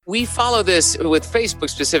We follow this with Facebook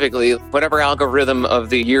specifically, whatever algorithm of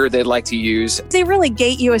the year they'd like to use. They really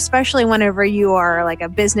gate you, especially whenever you are like a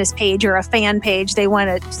business page or a fan page. They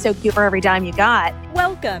want to soak you for every dime you got.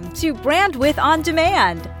 Welcome to Brandwidth On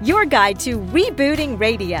Demand, your guide to rebooting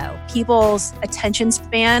radio. People's attention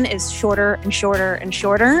span is shorter and shorter and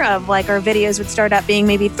shorter. Of like our videos would start out being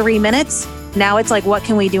maybe 3 minutes. Now it's like, what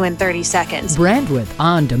can we do in 30 seconds? Brandwidth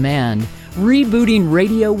On Demand, rebooting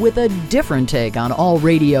radio with a different take on all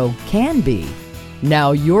radio can be.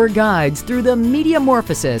 Now your guides through the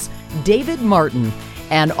Mediamorphosis, David Martin,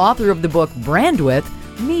 and author of the book Brandwidth,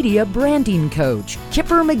 media branding coach,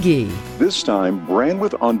 Kipper McGee. This time,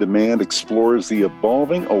 Brandwidth On Demand explores the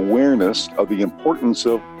evolving awareness of the importance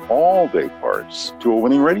of all day parts to a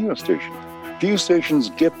winning radio station. Few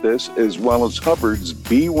stations get this, as well as Hubbard's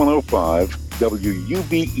B105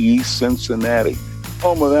 WUBE Cincinnati,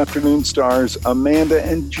 home of afternoon stars Amanda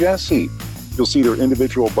and Jesse. You'll see their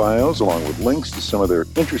individual bios along with links to some of their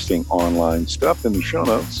interesting online stuff in the show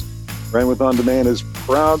notes. Brandwidth On Demand is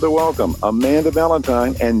proud to welcome Amanda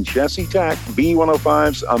Valentine and Jesse Tack,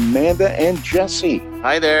 B105's Amanda and Jesse.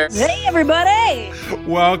 Hi there. Hey, everybody.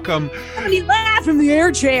 Welcome. Somebody laugh from the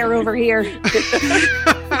air chair over here.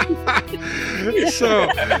 So,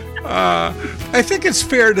 I think it's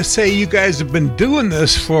fair to say you guys have been doing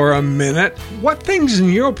this for a minute. What things, in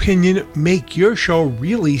your opinion, make your show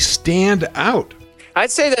really stand out?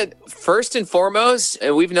 I'd say that first and foremost,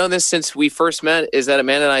 and we've known this since we first met, is that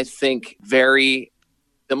Amanda and I think very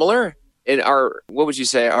similar in our, what would you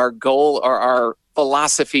say, our goal or our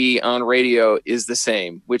philosophy on radio is the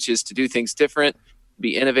same, which is to do things different,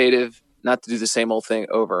 be innovative, not to do the same old thing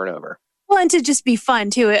over and over. Well, and to just be fun,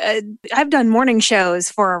 too. I've done morning shows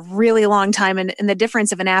for a really long time, and the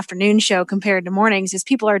difference of an afternoon show compared to mornings is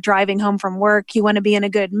people are driving home from work. You want to be in a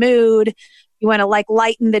good mood. You want to like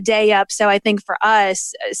lighten the day up. So I think for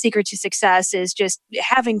us, secret to success is just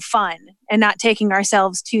having fun and not taking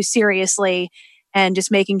ourselves too seriously and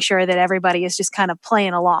just making sure that everybody is just kind of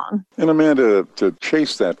playing along. And Amanda, to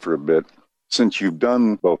chase that for a bit, since you've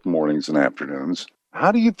done both mornings and afternoons,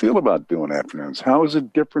 how do you feel about doing afternoons? How is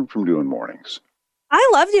it different from doing mornings? I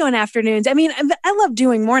love doing afternoons. I mean, I love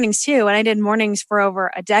doing mornings too. And I did mornings for over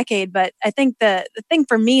a decade. But I think the thing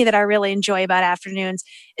for me that I really enjoy about afternoons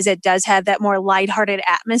is it does have that more lighthearted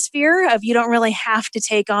atmosphere of you don't really have to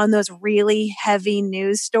take on those really heavy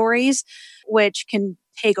news stories, which can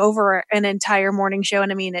take over an entire morning show.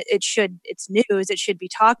 And I mean, it's news. It should be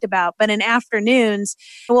talked about. But in afternoons,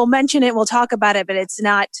 we'll mention it, we'll talk about it, but it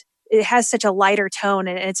has such a lighter tone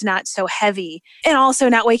and it's not so heavy. And also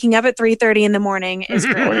not waking up at 3:30 in the morning is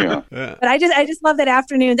great. Oh, yeah. But I just love that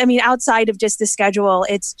afternoons. I mean, outside of just the schedule,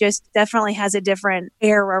 it's just definitely has a different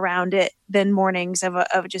air around it than mornings of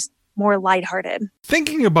just more lighthearted.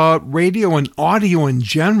 Thinking about radio and audio in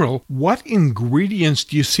general, what ingredients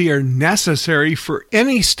do you see are necessary for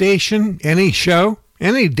any station, any show,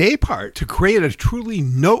 any day part to create a truly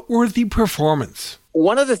noteworthy performance?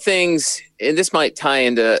 One of the things, and this might tie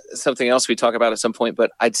into something else we talk about at some point, but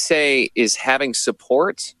I'd say is having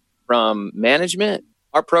support from management.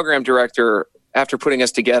 Our program director, after putting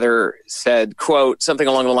us together, said, quote, something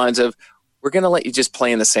along the lines of, we're going to let you just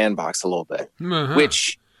play in the sandbox a little bit,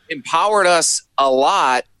 which empowered us a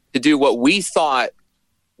lot to do what we thought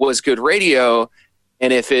was good radio.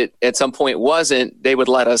 And if it at some point wasn't, they would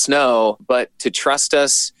let us know, but to trust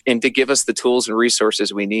us and to give us the tools and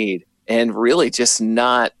resources we need. And really just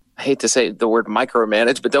not, I hate to say the word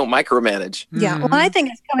micromanage, but don't micromanage. Yeah. Well, I think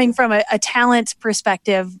it's coming from a talent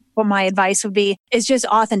perspective. What my advice would be is just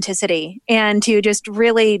authenticity and to just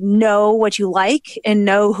really know what you like and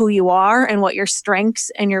know who you are and what your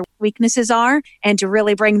strengths and your weaknesses are. And to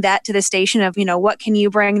really bring that to the station of, what can you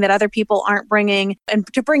bring that other people aren't bringing, and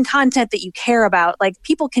to bring content that you care about. Like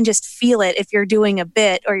people can just feel it if you're doing a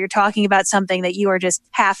bit or you're talking about something that you are just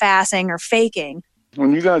half-assing or faking.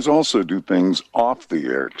 When you guys also do things off the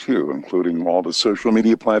air, too, including all the social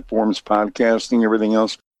media platforms, podcasting, everything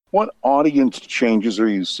else, what audience changes are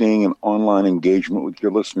you seeing in online engagement with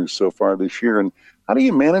your listeners so far this year? And how do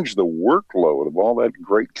you manage the workload of all that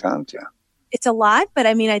great content? It's a lot, but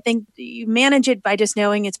I mean, I think you manage it by just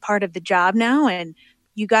knowing it's part of the job now, and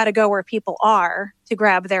you got to go where people are to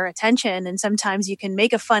grab their attention. And sometimes you can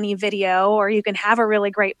make a funny video or you can have a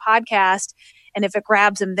really great podcast. And if it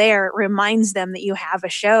grabs them there, it reminds them that you have a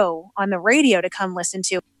show on the radio to come listen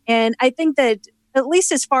to. And I think that at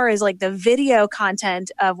least as far as like the video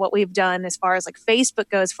content of what we've done, as far as like Facebook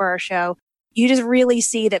goes for our show, you just really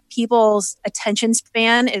see that people's attention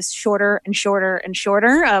span is shorter and shorter and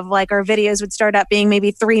shorter. Of like our videos would start out being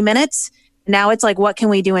maybe 3 minutes. Now it's like, what can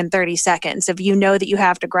we do in 30 seconds? If you know that you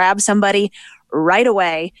have to grab somebody right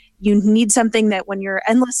away. You need something that when you're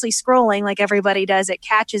endlessly scrolling, like everybody does, it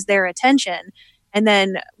catches their attention. And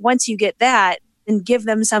then once you get that, then give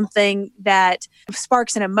them something that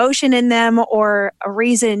sparks an emotion in them or a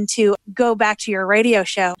reason to go back to your radio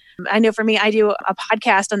show. I know for me, I do a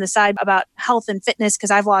podcast on the side about health and fitness because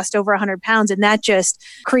I've lost over 100 pounds. And that just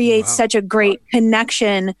creates such a great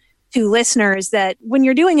connection to listeners that when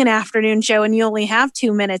you're doing an afternoon show and you only have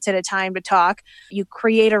 2 minutes at a time to talk, you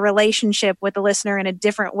create a relationship with the listener in a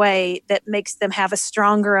different way that makes them have a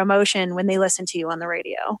stronger emotion when they listen to you on the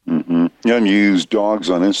radio. Mm-hmm. Yeah, and you use dogs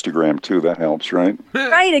on Instagram too. That helps, right?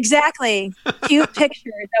 Right, exactly. Cute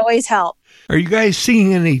pictures always help. Are you guys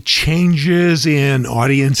seeing any changes in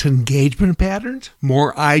audience engagement patterns?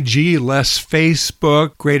 More IG, less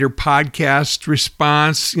Facebook, greater podcast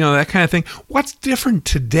response, that kind of thing. What's different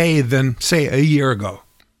today than, say, a year ago?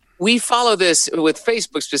 We follow this with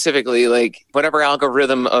Facebook specifically, like whatever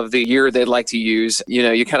algorithm of the year they'd like to use,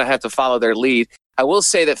 you kind of have to follow their lead. I will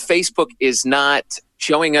say that Facebook is not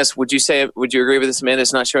showing us, would you agree with this, Amanda?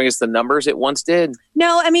 It's not showing us the numbers it once did?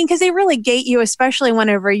 No, I mean, because they really gate you, especially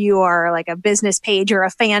whenever you are like a business page or a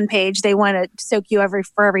fan page. They want to soak you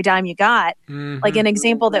for every dime you got. Mm-hmm. Like an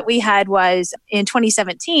example that we had was in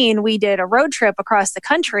 2017, we did a road trip across the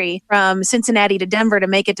country from Cincinnati to Denver to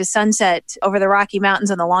make it to Sunset over the Rocky Mountains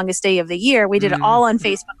on the longest day of the year. We did it all on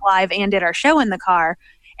Facebook Live and did our show in the car.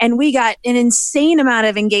 And we got an insane amount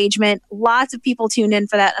of engagement. Lots of people tuned in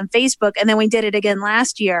for that on Facebook. And then we did it again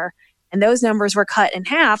last year. And those numbers were cut in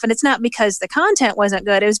half. And it's not because the content wasn't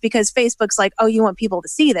good. It was because Facebook's like, oh, you want people to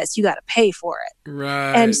see this. You got to pay for it.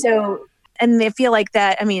 Right. And they feel like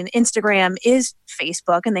that. I mean, Instagram is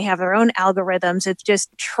Facebook and they have their own algorithms. It's just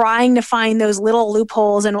trying to find those little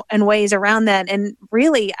loopholes and ways around that. And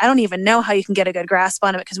really, I don't even know how you can get a good grasp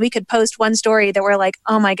on it because we could post one story that we're like,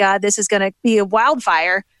 oh my God, this is going to be a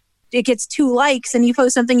wildfire. It gets 2 likes and you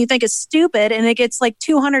post something you think is stupid and it gets like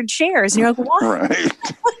 200 shares. And you're like, what? Right.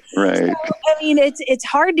 Right. So, I mean, it's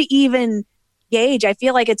hard to even gauge. I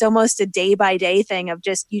feel like it's almost a day by day thing of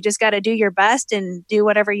you just got to do your best and do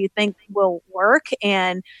whatever you think will work.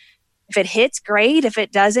 And if it hits, great. If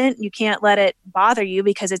it doesn't, you can't let it bother you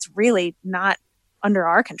because it's really not under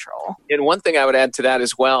our control. And one thing I would add to that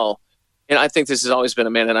as well, and I think this has always been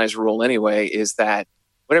Amanda and I's rule anyway, is that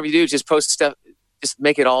whatever you do, just post stuff, just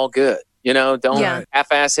make it all good. Don't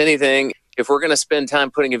half-ass anything. If we're going to spend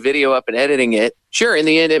time putting a video up and editing it, sure, in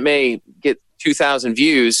the end, it may get 2,000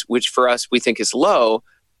 views, which for us, we think is low,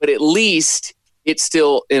 but at least it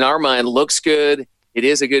still, in our mind, looks good. It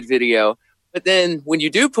is a good video. But then when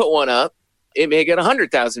you do put one up, it may get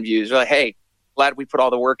 100,000 views. You're like, hey, glad we put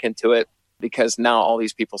all the work into it because now all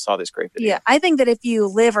these people saw this great video. Yeah, I think that if you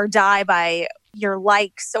live or die by your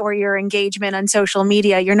likes or your engagement on social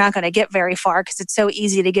media, you're not going to get very far because it's so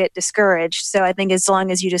easy to get discouraged. So I think as long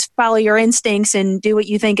as you just follow your instincts and do what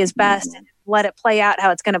you think is best and let it play out how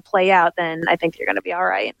it's going to play out, then I think you're going to be all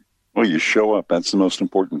right. Well, you show up. That's the most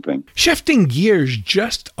important thing. Shifting gears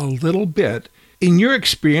just a little bit, in your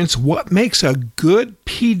experience, what makes a good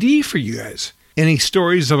PD for you guys? Any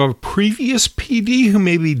stories of a previous PD who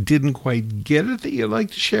maybe didn't quite get it that you'd like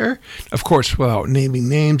to share? Of course, without naming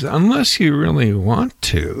names, unless you really want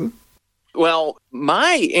to. Well,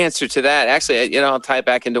 my answer to that, actually, I'll tie it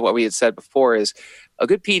back into what we had said before, is a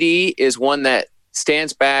good PD is one that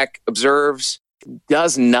stands back, observes,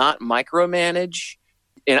 does not micromanage.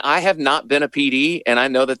 And I have not been a PD, and I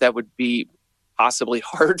know that would be possibly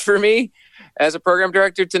hard for me as a program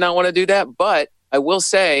director to not want to do that. But I will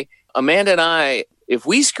say, Amanda and I, if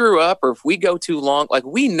we screw up or if we go too long, like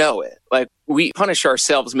we know it, like we punish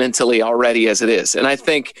ourselves mentally already as it is. And I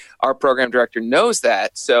think our program director knows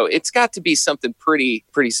that. So it's got to be something pretty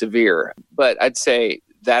severe. But I'd say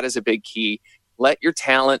that is a big key. Let your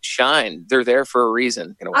talent shine. They're there for a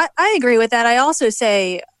reason. I agree with that. I also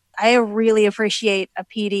say I really appreciate a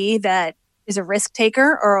PD that is a risk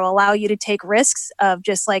taker or will allow you to take risks of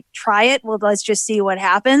just like, try it. Well, let's just see what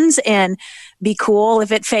happens and be cool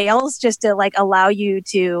if it fails, just to like allow you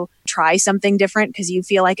to try something different because you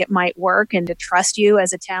feel like it might work and to trust you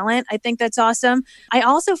as a talent. I think that's awesome. I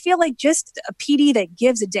also feel like just a PD that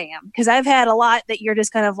gives a damn, because I've had a lot that you're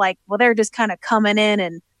just kind of like, well, they're just kind of coming in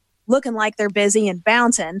and looking like they're busy and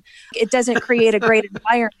bouncing. It doesn't create a great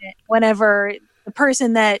environment whenever the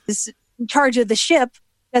person that is in charge of the ship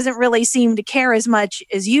doesn't really seem to care as much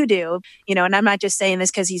as you do, and I'm not just saying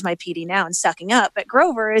this because he's my PD now and sucking up, but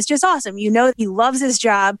Grover is just awesome. He loves his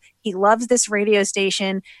job. He loves this radio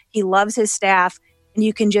station. He loves his staff. And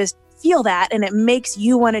you can just feel that, and it makes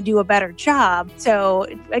you want to do a better job. So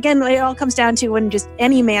again, it all comes down to when just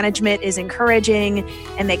any management is encouraging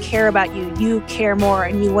and they care about you, you care more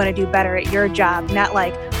and you want to do better at your job. Not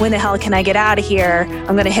like, when the hell can I get out of here?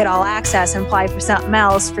 I'm going to hit all access and apply for something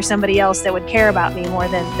else for somebody else that would care about me more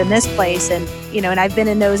than this place. And, and I've been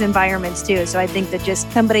in those environments too. So I think that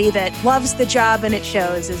just somebody that loves the job and it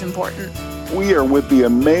shows is important. We are with the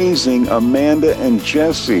amazing Amanda and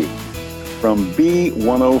Jesse from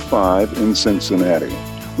B105 in Cincinnati.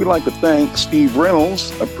 We'd like to thank Steve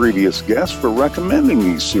Reynolds, a previous guest, for recommending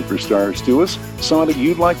these superstars to us. Somebody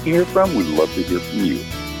you'd like to hear from? We'd love to hear from you.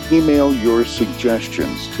 Email your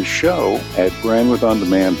suggestions to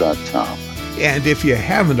show@brandwithondemand.com. And if you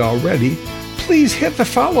haven't already, please hit the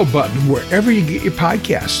follow button wherever you get your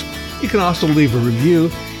podcasts. You can also leave a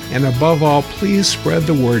review. And above all, please spread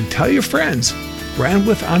the word. Tell your friends.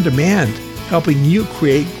 Brandwidth On Demand, helping you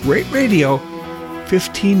create great radio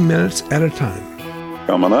 15 minutes at a time.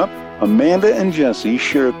 Coming up, Amanda and Jesse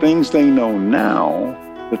share things they know now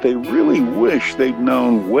that they really wish they'd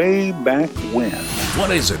known way back when.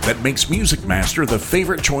 What is it that makes Music Master the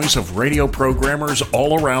favorite choice of radio programmers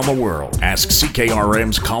all around the world? Ask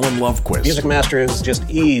CKRM's Colin Lovequist. Music Master has just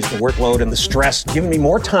eased the workload and the stress, giving me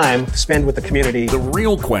more time to spend with the community. The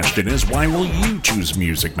real question is, why will you choose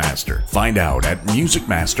Music Master? Find out at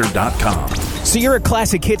musicmaster.com. So you're a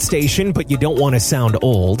classic hit station, but you don't want to sound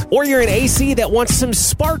old? Or you're an AC that wants some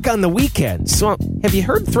spark on the weekends? So have you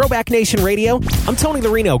heard Throwback Nation Radio? I'm Tony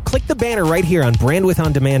Lorino. Click the banner right here on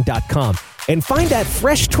brandwithondemand.com and find that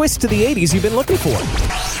fresh twist to the 80s you've been looking for.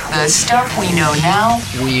 The stuff we know now,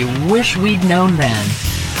 we wish we'd known then.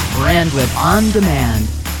 Brandwidth On Demand.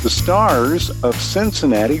 The stars of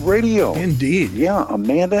Cincinnati radio. Indeed. Yeah,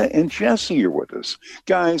 Amanda and Jesse are with us.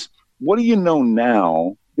 Guys, what do you know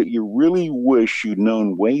now that you really wish you'd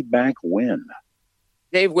known way back when?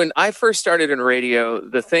 Dave, when I first started in radio,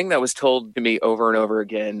 the thing that was told to me over and over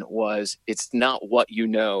again was, it's not what you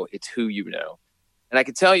know, it's who you know. And I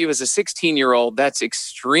can tell you as a 16-year-old, that's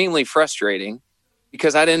extremely frustrating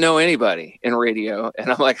because I didn't know anybody in radio.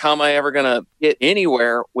 And I'm like, how am I ever going to get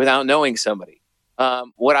anywhere without knowing somebody?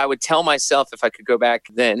 What I would tell myself if I could go back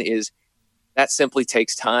then is that simply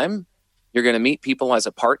takes time. You're going to meet people as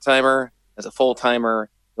a part-timer, as a full-timer.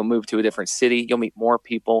 You'll move to a different city. You'll meet more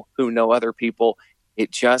people who know other people.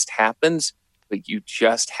 It just happens, but you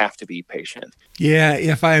just have to be patient. Yeah,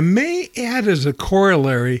 if I may add as a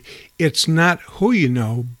corollary, it's not who you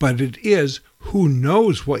know, but it is who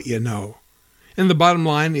knows what you know. And the bottom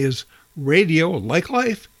line is radio, like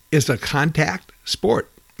life, is a contact sport.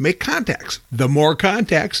 Make contacts. The more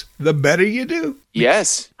contacts, the better you do.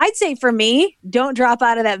 Yes. I'd say for me, don't drop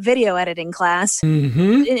out of that video editing class.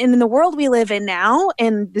 Mm-hmm. In the world we live in now,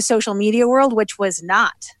 in the social media world, which was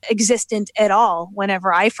not existent at all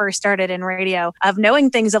whenever I first started in radio, of knowing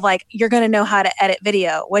things of like, you're going to know how to edit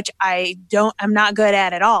video, which I'm not good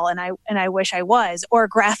at all. And I wish I was, or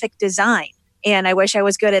graphic design. And I wish I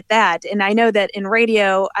was good at that. And I know that in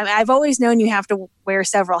radio, I've always known you have to wear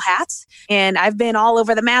several hats. And I've been all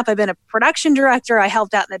over the map. I've been a production director. I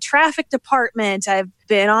helped out in the traffic department. I've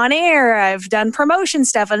been on air. I've done promotion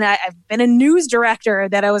stuff. And I've been a news director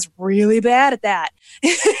that I was really bad at that.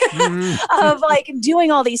 Of like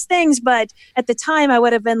doing all these things. But at the time I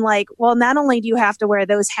would have been like, well, not only do you have to wear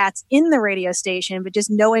those hats in the radio station, but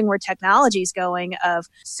just knowing where technology is going, of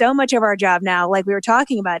so much of our job now, like we were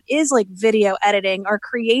talking about, is like video editing or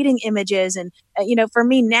creating images. And, for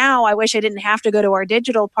me now, I wish I didn't have to go to our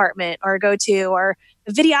digital department or go to our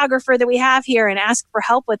videographer that we have here and ask for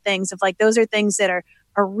help with things. Of like, those are things that are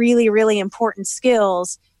really, really important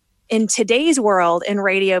skills in today's world in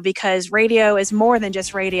radio, because radio is more than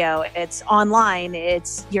just radio. It's online,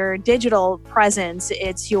 it's your digital presence,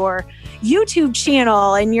 it's your YouTube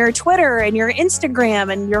channel and your Twitter and your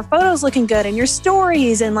Instagram and your photos looking good and your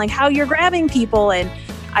stories and like how you're grabbing people. And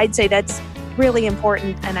I'd say that's really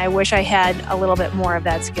important. And I wish I had a little bit more of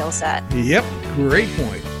that skill set. Yep, great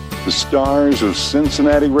point. The stars of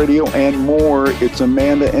Cincinnati radio and more. It's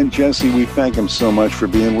Amanda and Jesse. We thank them so much for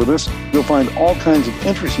being with us. You'll find all kinds of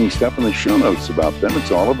interesting stuff in the show notes about them.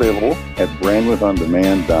 It's all available at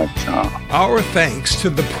brandwithondemand.com. Our thanks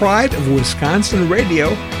to the pride of Wisconsin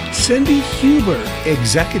radio, Cindy Huber,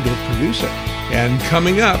 executive producer. And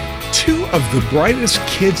coming up, two of the brightest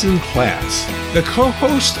kids in class, the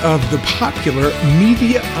co-host of the popular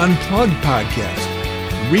Media Unplugged podcast,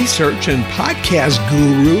 research and podcast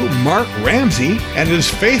guru Mark Ramsey, and his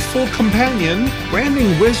faithful companion,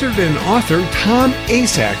 branding wizard and author Tom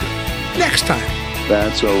Asacker. Next time.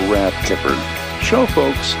 That's a wrap, Kipper. Show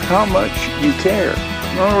folks how much you care.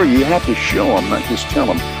 Or you have to show them, not just tell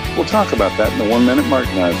them. We'll talk about that in the 1 Minute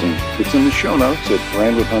Martinizing. It's in the show notes at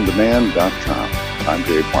brandwidthondemand.com. I'm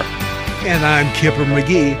Dave Martin. And I'm Kipper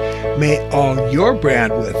McGee. May all your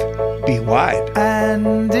brandwidth be wide.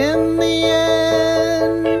 And in the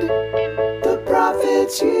end, the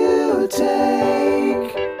profits you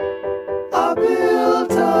take are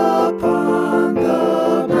built upon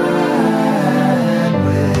the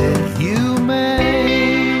brandwidth you make.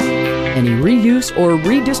 Any reuse or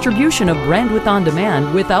redistribution of Brandwidth On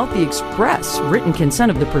Demand without the express written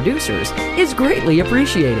consent of the producers is greatly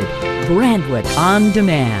appreciated. Brandwidth On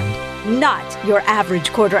Demand. Not your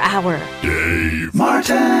average quarter hour. Dave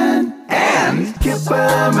Martin and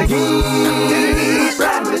Kipper McGee.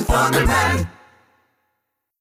 Brandwidth On Demand.